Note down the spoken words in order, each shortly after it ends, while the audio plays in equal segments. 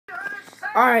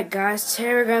Alright guys,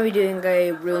 today we're going to be doing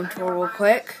a room tour real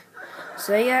quick.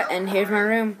 So yeah, and here's my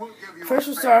room. First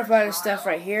we'll start off by the stuff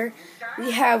right here.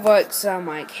 We have some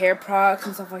hair products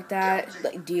and stuff like that,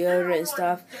 like deodorant and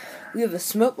stuff. We have a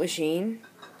smoke machine.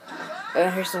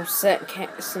 Here's some scent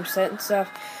and stuff.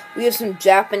 We have some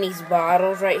Japanese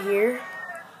bottles right here.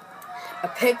 A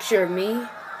picture of me.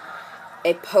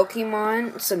 A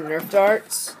Pokemon, some Nerf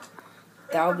darts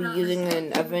that I'll be using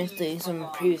in eventually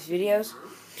some previous videos.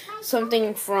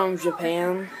 Something from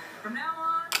Japan,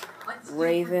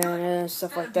 Raven and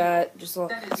stuff like that. Just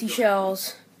little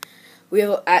seashells. We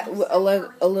have a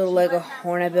little Lego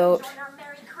horn I built.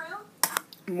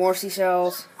 More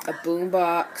seashells. A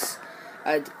boombox.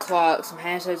 A clock. Some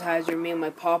hand sanitizer. Me and my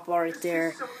papa right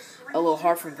there. A little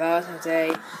heart from Valentine's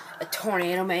Day. A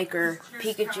tornado maker.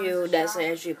 Pikachu. That's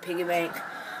actually a piggy bank.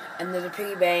 Another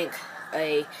piggy bank.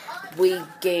 A Wii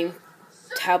game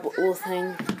tablet little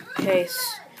thing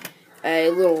case.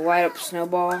 A little light up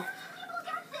snowball.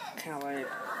 Kind of light it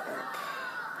up.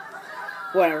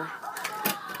 Whatever.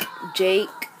 Jake,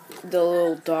 the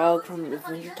little dog from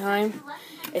Adventure Time.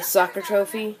 A soccer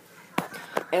trophy.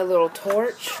 A little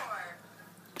torch.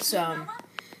 Some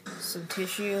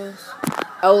tissues.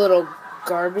 A little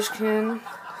garbage can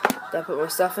that I put my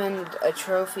stuff in. A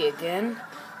trophy again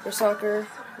for soccer.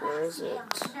 Where is it?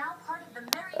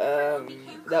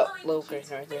 That little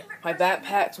person right there. My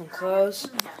backpack, some clothes.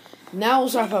 Now we'll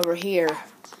start over here.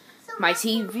 My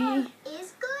TV,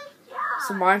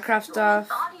 some Minecraft stuff,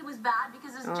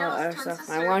 all that other stuff.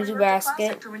 My laundry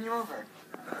basket.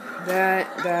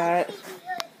 That.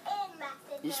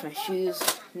 Just my shoes,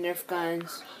 Nerf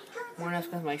guns, more Nerf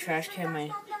guns, my trash can,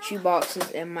 my shoe boxes,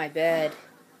 and my bed.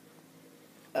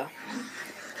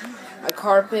 My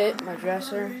carpet, my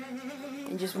dresser,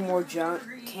 and just more junk,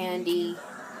 candy,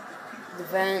 the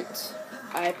vent,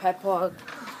 iPad plug,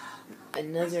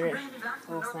 another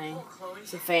little thing,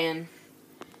 it's a fan,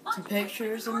 some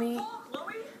pictures of me, a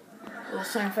little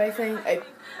sci-fi thing, a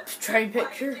trade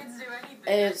picture,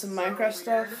 and some Minecraft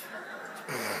stuff.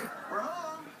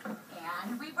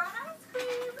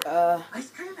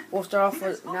 We'll start off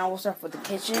with the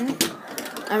kitchen.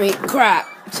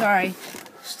 Sorry.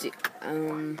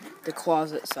 The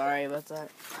closet. Sorry about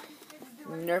that.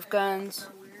 Nerf guns,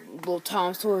 little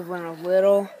Tom's toys when I was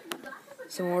little.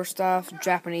 Some more stuff,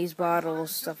 Japanese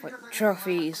bottles, stuff like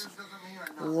trophies,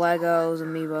 Legos,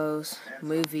 amiibos,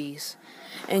 movies,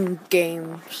 and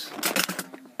games.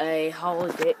 A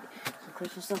holiday, some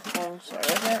Christmas stuff. Sorry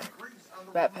about that.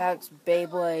 Backpacks,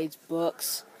 Beyblades,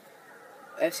 books,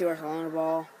 FC Barcelona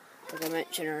ball, like I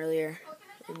mentioned earlier,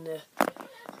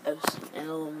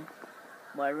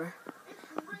 whatever.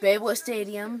 Beyblade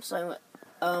Stadium, so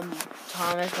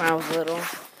Thomas when I was little.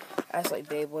 I just like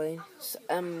Beyblade.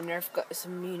 Some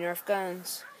new Nerf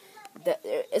guns.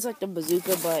 It's like the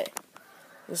bazooka, but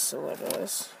this is what it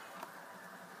is.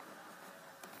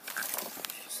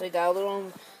 So you got a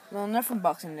little Nerf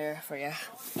unboxing there for you.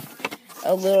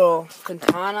 A little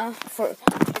katana for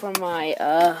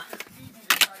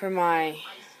my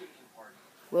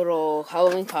little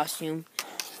Halloween costume.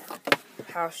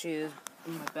 House shoes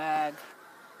in my bag.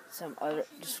 Some other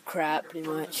just crap, pretty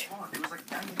much.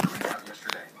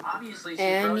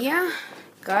 And yeah,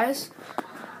 guys,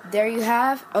 there you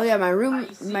have. Oh yeah, my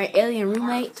alien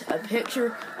roommate, a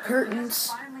picture,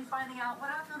 curtains,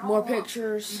 more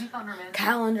pictures,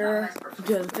 calendar,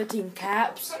 2015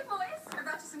 caps.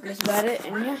 That's about it.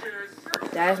 And yeah,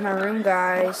 that is my room,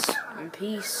 guys. And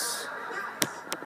peace.